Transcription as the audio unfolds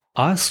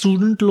Are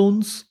student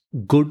loans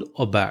good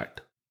or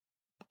bad?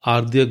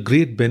 Are they a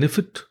great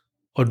benefit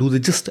or do they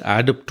just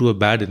add up to a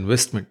bad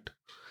investment?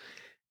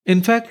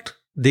 In fact,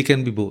 they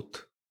can be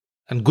both.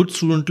 And good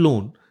student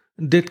loan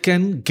that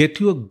can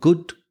get you a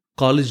good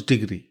college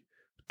degree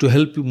to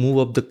help you move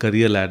up the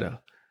career ladder,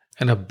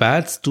 and a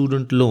bad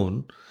student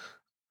loan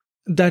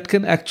that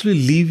can actually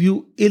leave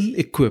you ill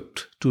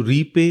equipped to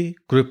repay,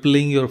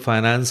 crippling your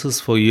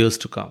finances for years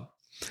to come.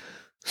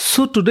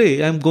 So,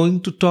 today I'm going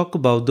to talk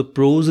about the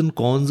pros and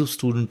cons of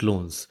student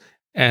loans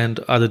and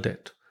other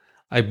debt.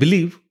 I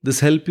believe this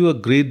help you a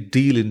great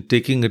deal in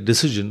taking a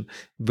decision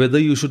whether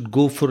you should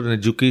go for an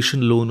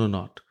education loan or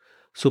not.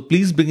 So,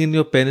 please bring in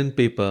your pen and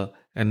paper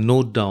and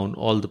note down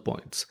all the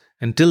points.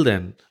 Until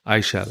then, I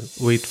shall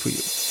wait for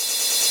you.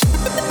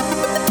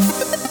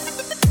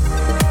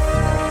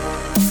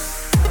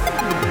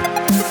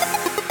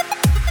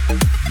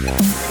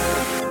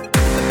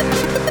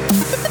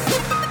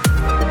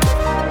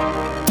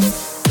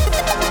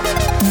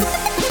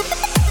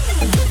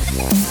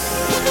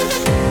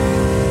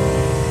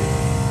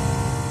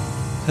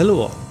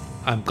 Hello all,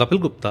 I'm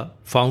Kapil Gupta,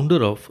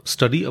 founder of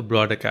Study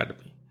Abroad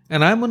Academy,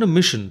 and I'm on a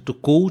mission to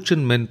coach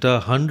and mentor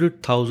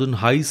 100,000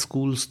 high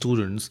school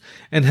students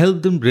and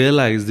help them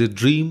realize their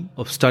dream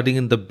of studying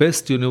in the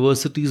best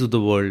universities of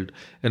the world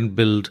and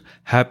build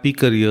happy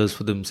careers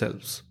for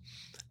themselves.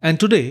 And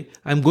today,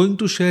 I'm going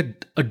to share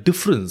a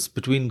difference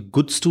between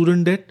good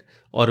student debt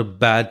or a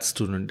bad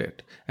student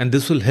debt. And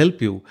this will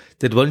help you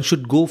that one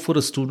should go for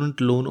a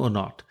student loan or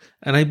not.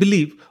 And I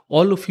believe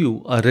all of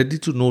you are ready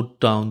to note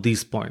down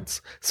these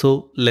points.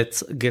 So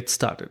let's get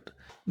started.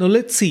 Now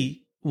let's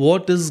see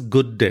what is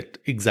good debt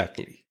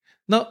exactly.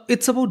 Now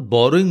it's about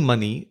borrowing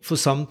money for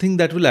something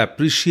that will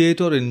appreciate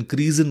or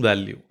increase in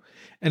value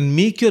and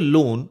make your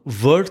loan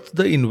worth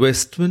the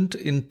investment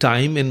in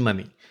time and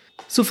money.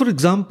 So for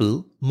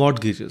example,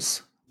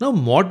 mortgages. Now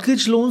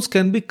mortgage loans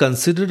can be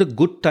considered a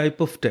good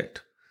type of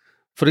debt.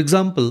 For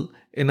example,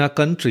 in our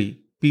country,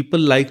 people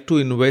like to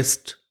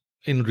invest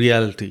in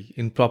reality,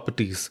 in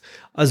properties,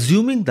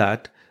 assuming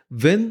that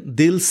when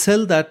they'll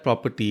sell that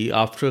property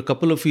after a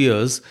couple of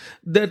years,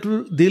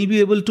 they'll be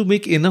able to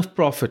make enough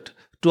profit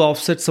to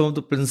offset some of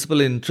the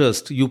principal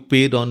interest you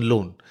paid on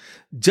loan.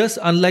 Just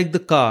unlike the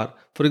car,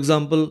 for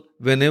example,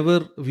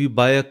 whenever we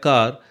buy a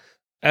car,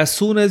 as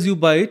soon as you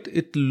buy it,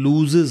 it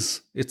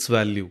loses its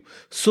value.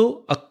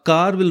 So, a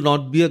car will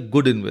not be a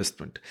good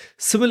investment.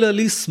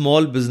 Similarly,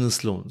 small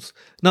business loans.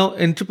 Now,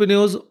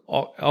 entrepreneurs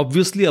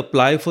obviously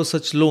apply for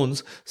such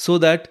loans so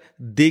that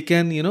they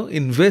can,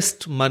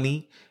 invest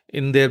money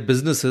in their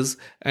businesses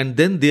and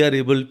then they are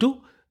able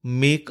to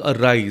make a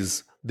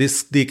rise.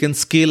 They can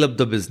scale up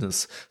the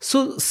business.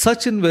 So,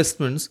 such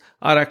investments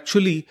are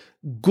actually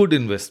good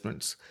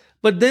investments.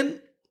 But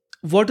then,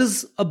 what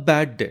is a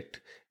bad debt?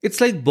 It's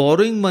like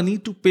borrowing money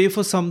to pay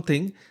for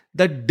something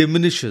that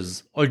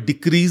diminishes or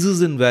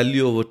decreases in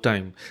value over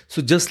time.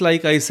 So, just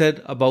like I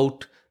said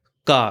about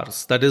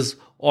cars, that is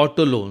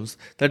auto loans,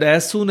 that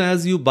as soon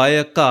as you buy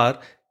a car,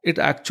 it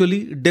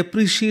actually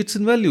depreciates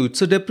in value.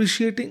 It's a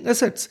depreciating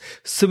assets.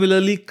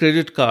 Similarly,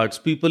 credit cards,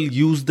 people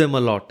use them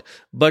a lot,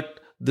 but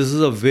this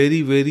is a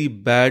very, very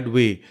bad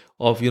way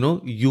of,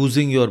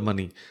 using your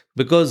money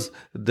because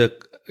the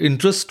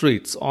interest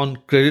rates on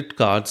credit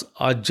cards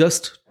are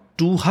just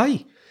too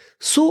high.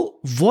 So,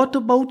 what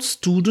about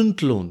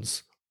student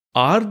loans?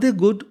 Are they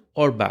good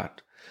or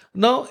bad?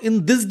 Now,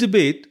 in this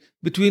debate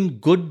between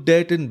good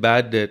debt and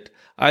bad debt,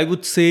 I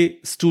would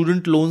say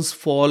student loans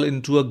fall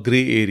into a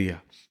gray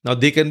area. Now,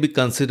 they can be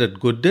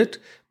considered good debt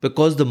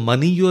because the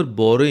money you are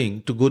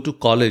borrowing to go to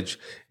college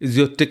is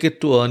your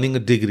ticket to earning a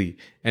degree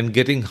and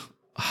getting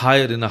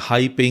higher in a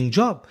high paying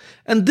job.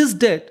 And this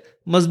debt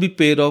must be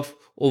paid off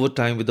over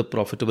time with a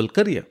profitable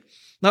career.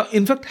 Now,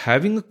 in fact,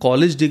 having a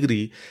college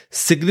degree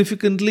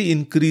significantly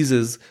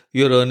increases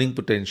your earning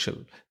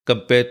potential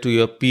compared to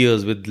your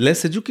peers with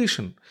less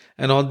education.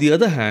 And on the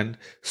other hand,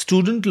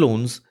 student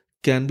loans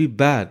can be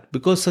bad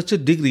because such a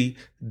degree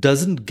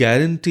doesn't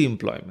guarantee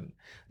employment.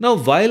 Now,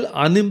 while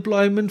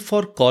unemployment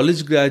for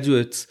college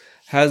graduates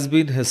has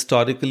been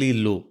historically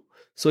low,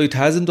 so it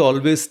hasn't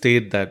always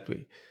stayed that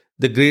way.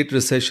 The Great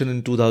Recession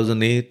in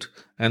 2008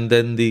 and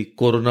then the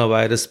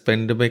coronavirus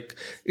pandemic,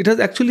 it has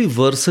actually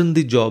worsened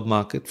the job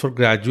market for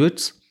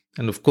graduates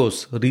and, of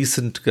course,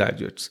 recent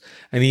graduates.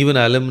 And even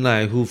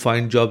alumni who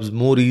find jobs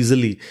more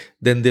easily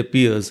than their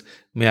peers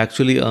may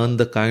actually earn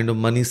the kind of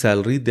money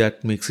salary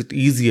that makes it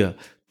easier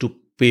to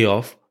pay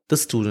off the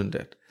student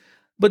debt.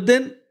 But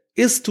then,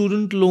 is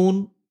student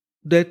loan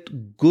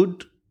debt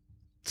good?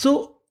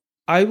 So,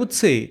 I would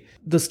say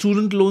the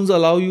student loans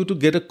allow you to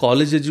get a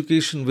college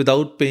education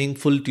without paying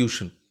full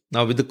tuition.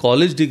 Now, with the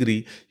college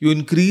degree, you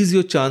increase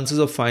your chances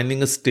of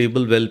finding a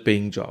stable, well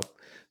paying job.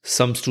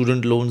 Some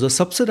student loans are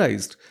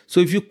subsidized.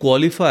 So, if you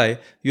qualify,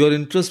 your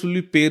interest will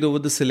be paid over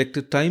the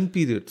selected time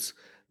periods.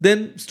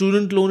 Then,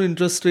 student loan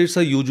interest rates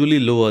are usually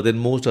lower than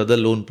most other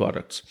loan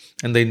products,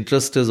 and the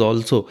interest is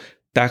also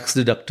tax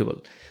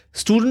deductible.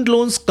 Student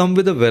loans come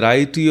with a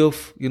variety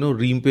of,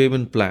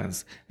 repayment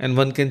plans, and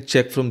one can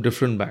check from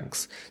different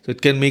banks. So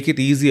it can make it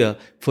easier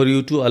for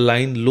you to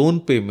align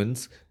loan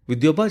payments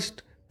with your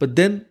budget. But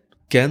then,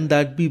 can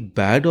that be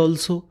bad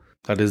also?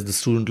 That is the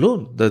student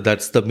loan.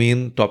 That's the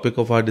main topic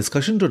of our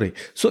discussion today.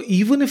 So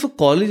even if a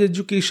college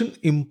education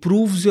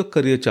improves your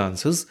career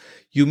chances,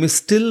 you may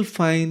still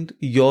find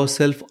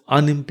yourself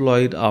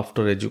unemployed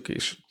after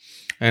education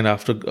and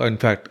after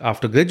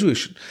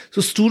graduation. So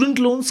student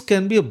loans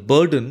can be a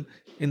burden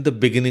in the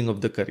beginning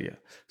of the career.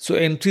 So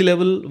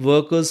entry-level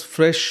workers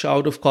fresh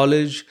out of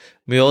college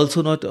may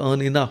also not earn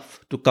enough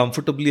to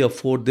comfortably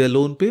afford their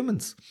loan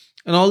payments.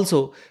 And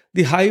also,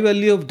 the high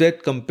value of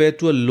debt compared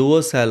to a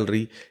lower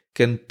salary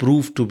can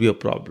prove to be a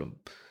problem.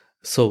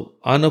 So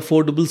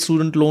unaffordable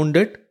student loan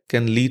debt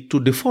can lead to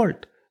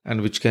default,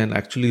 and which can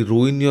actually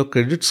ruin your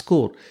credit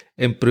score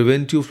and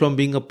prevent you from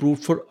being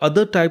approved for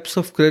other types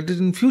of credit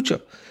in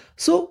future.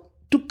 So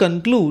to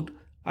conclude,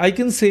 I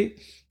can say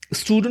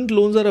student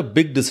loans are a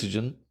big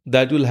decision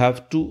that you'll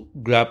have to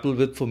grapple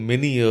with for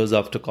many years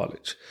after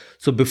college.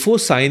 So before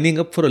signing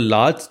up for a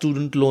large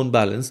student loan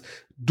balance,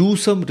 do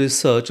some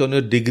research on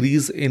your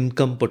degree's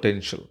income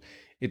potential.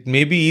 It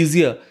may be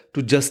easier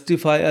to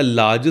justify a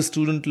larger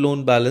student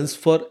loan balance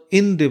for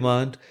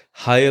in-demand,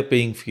 higher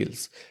paying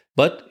fields.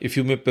 But if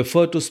you may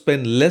prefer to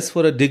spend less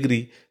for a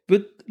degree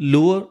with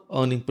lower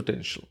earning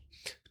potential,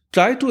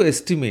 try to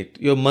estimate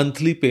your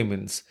monthly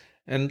payments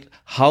and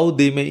how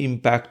they may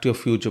impact your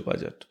future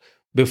budget.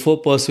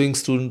 Before pursuing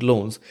student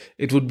loans,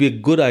 it would be a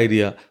good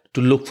idea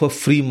to look for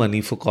free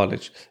money for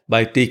college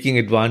by taking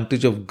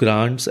advantage of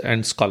grants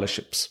and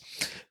scholarships.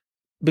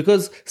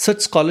 Because such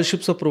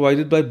scholarships are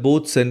provided by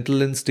both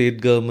central and state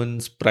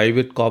governments,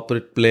 private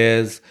corporate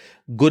players.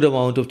 Good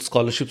amount of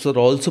scholarships are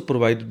also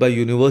provided by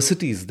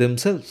universities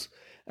themselves.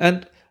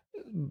 And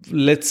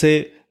let's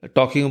say,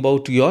 talking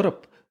about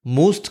Europe,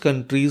 most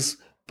countries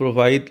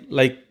provide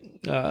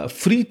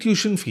free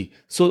tuition fee.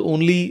 So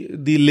only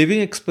the living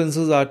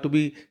expenses are to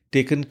be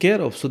taken care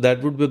of. So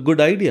that would be a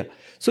good idea.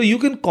 So you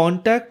can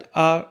contact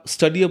our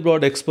study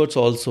abroad experts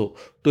also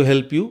to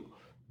help you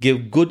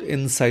give good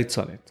insights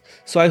on it.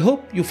 So I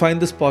hope you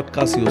find this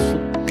podcast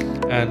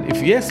useful. And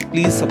if yes,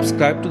 please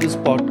subscribe to this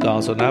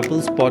podcast on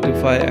Apple,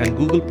 Spotify and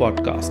Google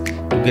Podcast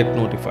to get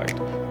notified.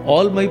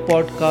 All my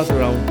podcasts are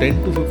around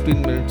 10 to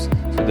 15 minutes,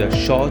 so they are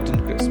short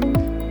and crisp.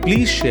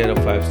 Please share a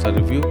 5-star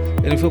review,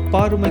 and if you're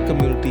part of my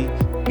community,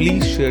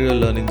 please share your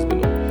learnings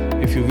below.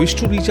 If you wish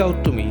to reach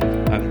out to me,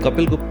 I'm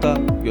Kapil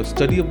Gupta, your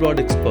study abroad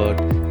expert,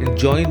 and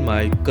join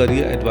my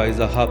Career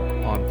Advisor Hub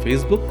on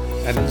Facebook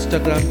and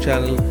Instagram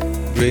channel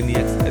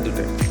Brainiacs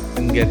EduTech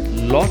and get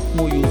lot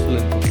more useful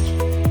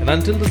information. And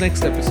until the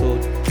next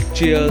episode,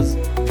 cheers,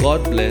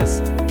 God bless,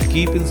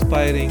 keep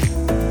inspiring,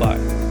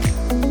 bye.